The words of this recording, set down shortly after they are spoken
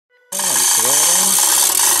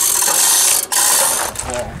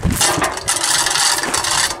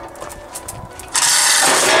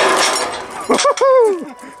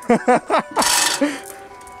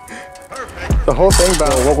The whole thing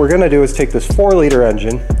about what we're gonna do is take this 4-liter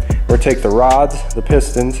engine, we'll take the rods, the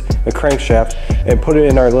pistons, the crankshaft, and put it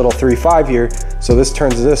in our little 3.5 here. So this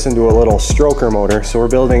turns this into a little stroker motor. So we're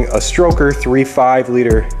building a stroker 3.5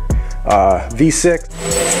 liter V6.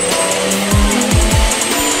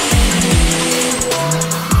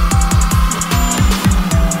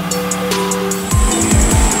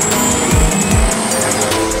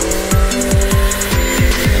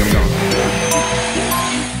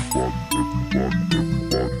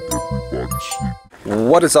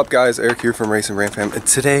 What is up, guys? Eric here from Racing Ram Fam, and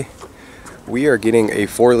today we are getting a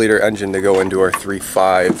 4-liter engine to go into our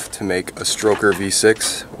 3.5 to make a stroker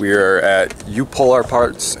V6. We are at Polar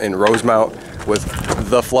Parts in Rosemount with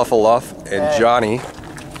the Fluffalough and Johnny.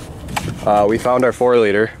 We found our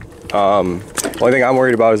 4-liter. Only thing I'm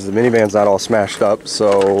worried about is the minivan's not all smashed up,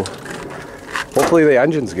 so hopefully the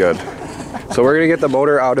engine's good. So we're gonna get the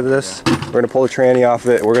motor out of this. We're gonna pull the tranny off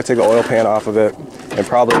of it. We're gonna take the oil pan off of it, and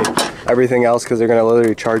probably everything else, because they're gonna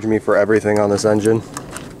literally charge me for everything on this engine.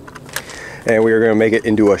 And we are gonna make it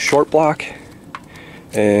into a short block.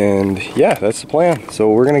 And yeah, that's the plan.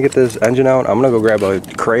 So we're gonna get this engine out. I'm gonna go grab a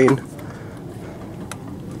crane.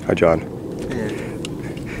 Hi, John. Hey.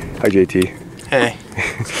 Hi, JT. Hey.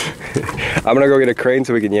 I'm gonna go get a crane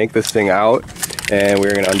so we can yank this thing out. And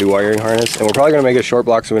we're gonna undo wiring harness. And we're probably gonna make it a short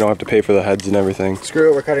block so we don't have to pay for the heads and everything. Screw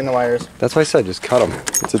it, we're cutting the wires. That's why I said just cut them.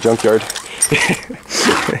 It's a junkyard.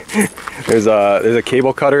 There's a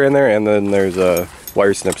cable cutter in there, and then there's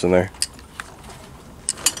wire snips in there.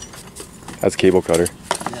 That's cable cutter.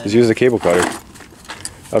 Yeah. Just use a cable cutter.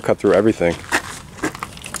 I'll cut through everything.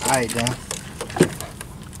 Alright, Dan.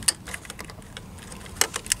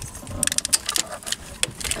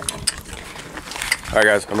 Alright,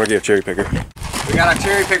 guys, I'm gonna get a cherry picker. We got a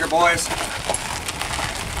cherry picker, boys.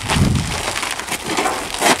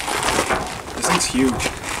 This thing's huge.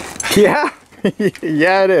 Yeah.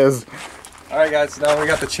 Yeah, it is. Alright, guys, so now we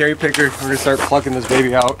got the cherry picker. We're gonna start plucking this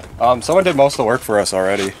baby out. Someone did most of the work for us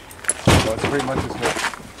already. So it's pretty much just good.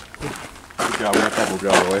 Good job, we got that moved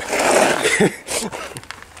out of the way.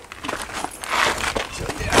 So,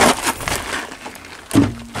 yeah.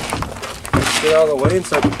 Get out of the way and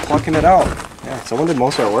start plucking it out. Yeah, someone did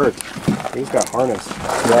most of our work. We just got harnessed.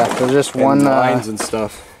 Yeah, there's just and one lines and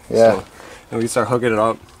stuff. Yeah. So, and we can start hooking it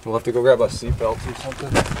up. We'll have to go grab a seat belt or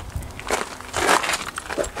something.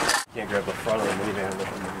 Can't grab the front of the minivan with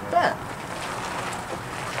them. Yeah.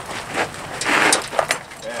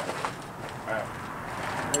 Alright.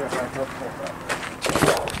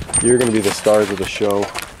 You're gonna be the stars of the show.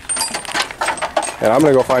 And I'm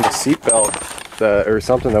gonna go find a seat belt or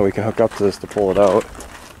something that we can hook up to this to pull it out.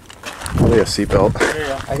 Probably a seat belt. There you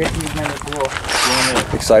go. I get to use my tool.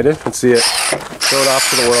 Excited? Let's see it. Show it off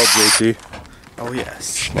to the world, JT. Oh yes.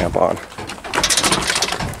 Snap on.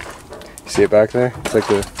 You see it back there? It's like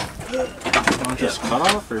the just cut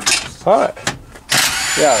off or? Hot.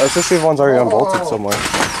 Yeah, let's just see if one's already unbolted somewhere. I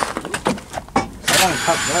don't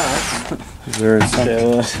cut that. Is there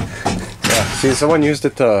something? Yeah. See, someone used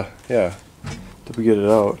it to, yeah, to get it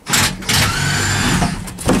out.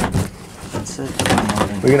 That's it.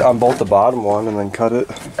 We can unbolt the bottom one and then cut it.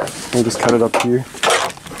 We'll just cut it up here.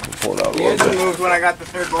 Pull it out a The little engine bit. moved when I got the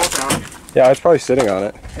third bolt out. Yeah, it's probably sitting on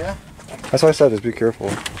it. Yeah. That's why I said just be careful.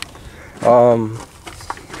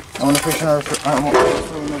 I want to push another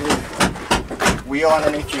wheel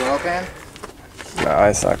underneath the oil pan. Nah,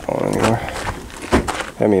 it's not going anywhere.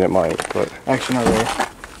 I mean, it might, but Actually, not really.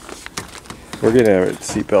 we're getting a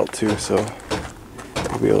seat belt too, so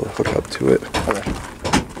we'll be able to hook up to it. Okay.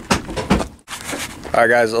 Alright,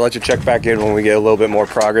 guys, I'll let you check back in when we get a little bit more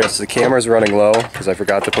progress. The camera's running low because I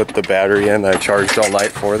forgot to put the battery in that I charged all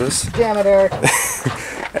night for this. Damn it, Eric.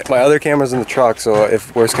 My other camera's in the truck, so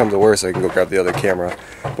if worse comes to worse, I can go grab the other camera.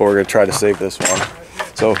 But we're going to try to save this one.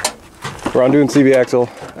 So we're undoing CB axle,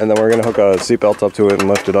 and then we're going to hook a seat belt up to it and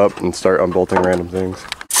lift it up and start unbolting random things.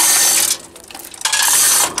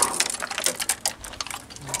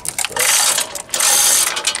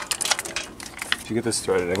 Did you get this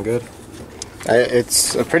threaded in good?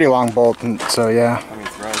 It's a pretty long bolt, so yeah. How many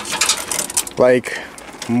threads? Like,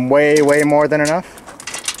 way more than enough.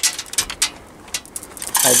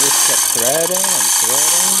 I just kept threading and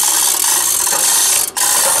threading.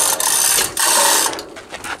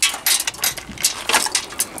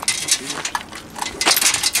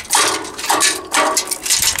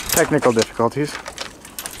 Technical difficulties.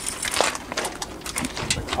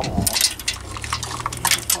 Come on.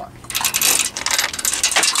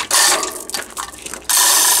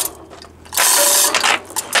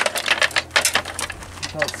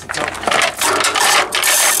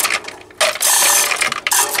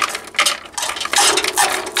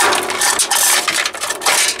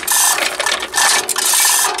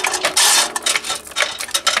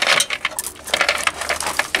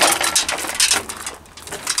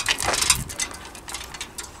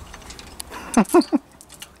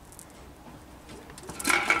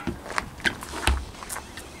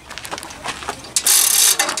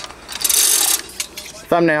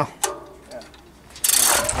 Thumbnail.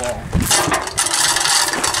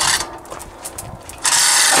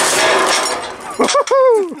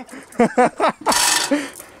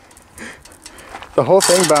 The whole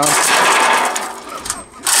thing bounced.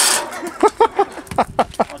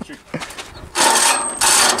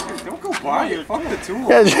 Don't go buy it. Fuck the tool.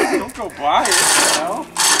 Yeah, don't go buy it. You know?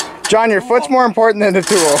 John, your foot's more important than the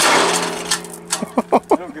tool.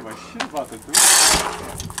 I don't give a shit about the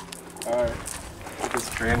tool. Alright. Get this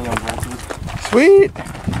tranny unbolted. Sweet.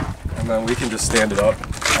 And then we can just stand it up,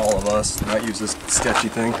 all of us, and not use this sketchy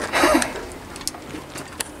thing.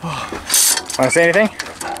 Want to say anything?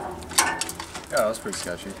 Yeah, that was pretty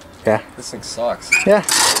sketchy. Yeah. This thing sucks. Yeah.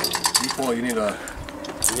 You need to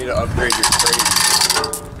upgrade your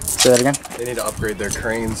cranes. Say that again. They need to upgrade their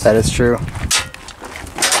cranes. That is true.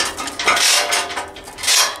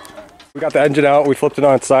 We got the engine out. We flipped it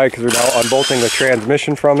on its side because we're now unbolting the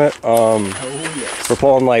transmission from it. Yes. We're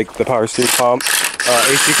pulling like the power steering pump,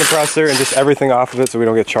 AC compressor, and just everything off of it so we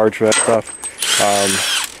don't get charged for that stuff.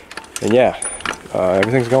 And yeah,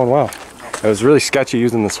 everything's going well. It was really sketchy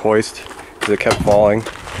using this hoist because it kept falling,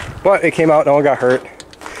 but it came out. No one got hurt.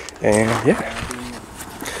 And yeah.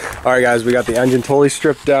 All right, guys, we got the engine totally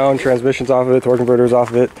stripped down, transmissions off of it, torque converters off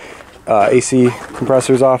of it, AC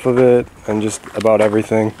compressors off of it, and just about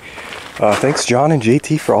everything. Thanks John and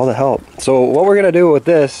JT for all the help. So what we're gonna do with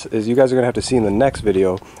this is you guys are gonna have to see in the next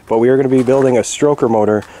video, but we are gonna be building a stroker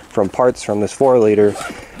motor from parts from this 4-liter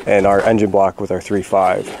and our engine block with our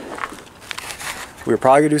 3.5. We're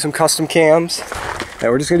probably gonna do some custom cams,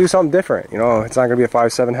 and we're just gonna do something different. You know, it's not gonna be a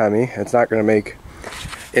 5.7 Hemi. It's not gonna make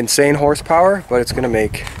insane horsepower, but it's gonna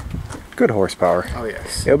make good horsepower. Oh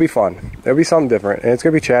yes. It'll be fun. It'll be something different, and it's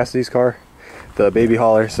gonna be Chastity's car, the baby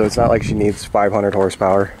hauler, so it's not like she needs 500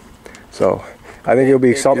 horsepower. So I think it'll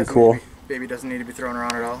be something cool. Baby doesn't need to be thrown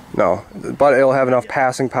around at all. No, but it'll have enough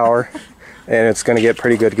passing power, and it's gonna get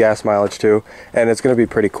pretty good gas mileage too, and it's gonna be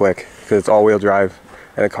pretty quick because it's all-wheel drive,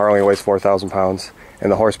 and the car only weighs 4,000 pounds,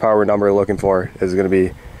 and the horsepower number we're looking for is gonna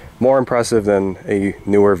be more impressive than a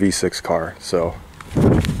newer V6 car. So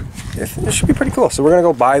it should be pretty cool. So we're gonna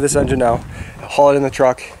go buy this engine now, haul it in the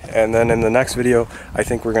truck, and then in the next video I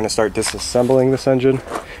think we're gonna start disassembling this engine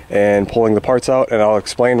and pulling the parts out, and I'll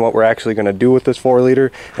explain what we're actually gonna do with this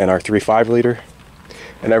 4-liter and our 3.5 liter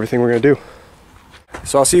and everything we're gonna do.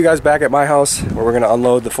 So I'll see you guys back at my house where we're gonna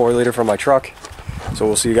unload the 4-liter from my truck. So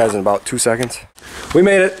we'll see you guys in about 2 seconds. We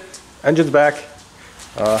made it. Engine's back.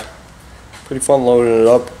 Pretty fun loading it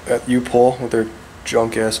up at U-Pull with their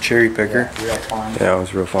junk ass cherry picker. Yeah, real fun. Yeah, it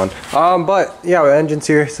was real fun. But yeah, the engine's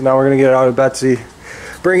here, so now we're gonna get it out of Betsy,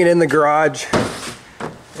 bring it in the garage,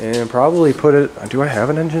 and probably put it. Do I have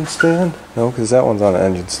an engine stand? No, because that one's on an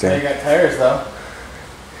engine stand. You got tires though.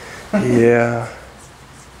 Yeah.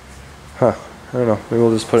 Huh. I don't know. Maybe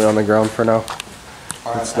we'll just put it on the ground for now.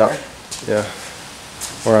 It's not. Yeah.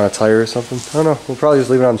 Or on a tire or something. I don't know. We'll probably just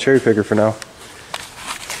leave it on the cherry picker for now.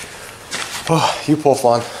 Oh, U-Pull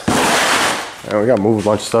fun. Yeah, we gotta move a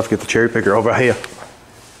bunch of stuff. Get the cherry picker over here.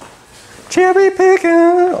 Cherry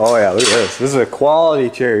picker. Oh yeah, look at this. This is a quality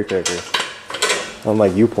cherry picker.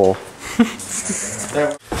 Unlike U-Pull.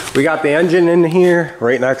 We got the engine in here,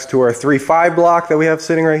 right next to our 3.5 block that we have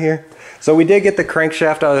sitting right here. So we did get the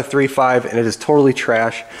crankshaft out of the 3.5, and it is totally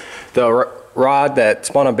trash. The rod that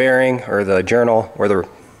spun a bearing, or the journal where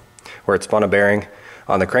it spun a bearing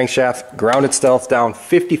on the crankshaft, ground itself down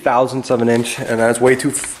 50 thousandths of an inch, and that's way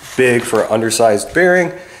too big for an undersized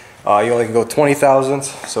bearing. You only can go 20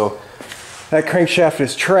 thousandths, so that crankshaft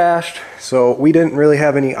is trashed. So we didn't really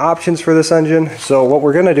have any options for this engine. So what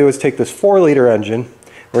we're gonna do is take this 4-liter engine,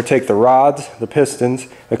 we'll take the rods, the pistons,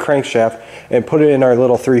 the crankshaft, and put it in our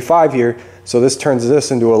little 3.5 here. So this turns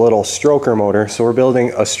this into a little stroker motor. So we're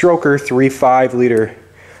building a stroker 3.5 liter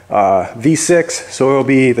V6. So it'll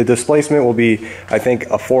be, the displacement will be, I think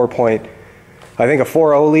a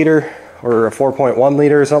 4.0 liter or a 4.1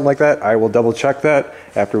 liter or something like that. I will double check that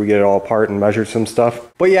after we get it all apart and measure some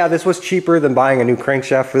stuff. But yeah, this was cheaper than buying a new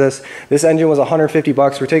crankshaft for this. This engine was 150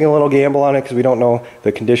 bucks. We're taking a little gamble on it because we don't know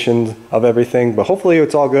the conditions of everything, but hopefully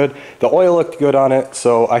it's all good. The oil looked good on it,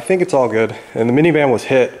 so I think it's all good. And the minivan was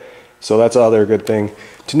hit, so that's another good thing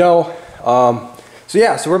to know. So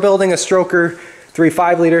yeah, so we're building a stroker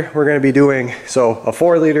 3.5 liter. We're gonna be doing, so a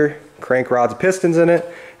 4-liter, crank rods, pistons in it.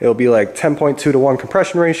 It'll be like 10.2 to 1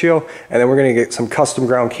 compression ratio, and then we're gonna get some custom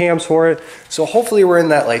ground cams for it. So hopefully we're in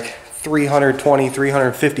that like 320,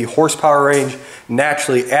 350 horsepower range,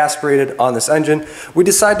 naturally aspirated on this engine. We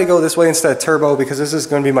decided to go this way instead of turbo because this is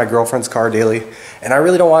going to be my girlfriend's car daily, and I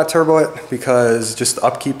really don't want to turbo it because just the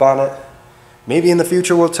upkeep on it. Maybe in the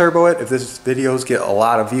future we'll turbo it if this videos get a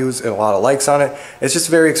lot of views and a lot of likes on it. It's just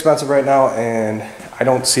very expensive right now, and I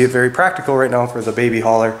don't see it very practical right now for the baby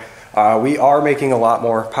hauler. We are making a lot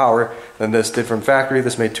more power than this did from factory.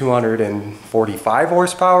 This made 245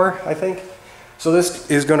 horsepower, I think. So this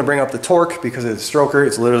is going to bring up the torque because it's a stroker.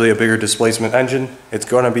 It's literally a bigger displacement engine. It's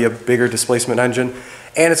going to be a bigger displacement engine,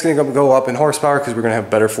 and it's going to go up in horsepower because we're going to have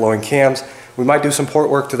better flowing cams. We might do some port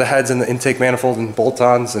work to the heads and the intake manifold and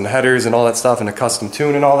bolt-ons and headers and all that stuff and a custom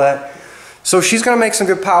tune and all that. So she's going to make some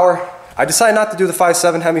good power. I decided not to do the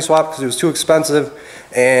 5.7 Hemi swap because it was too expensive,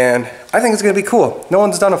 and I think it's going to be cool. No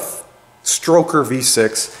one's done a stroker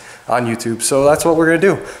V6 on YouTube, so that's what we're going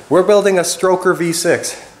to do. We're building a stroker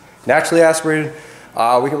V6. Naturally aspirated.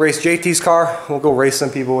 We can race JT's car. We'll go race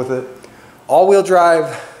some people with it. All-wheel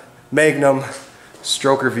drive, Magnum,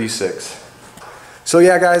 stroker V6. So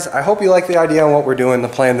yeah, guys, I hope you like the idea on what we're doing, the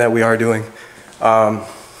plan that we are doing.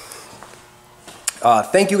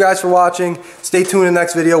 Thank you guys for watching. Stay tuned in the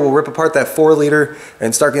next video. We'll rip apart that 4-liter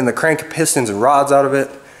and start getting the crank pistons and rods out of it.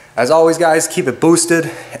 As always, guys, keep it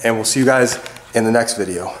boosted, and we'll see you guys in the next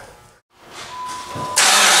video.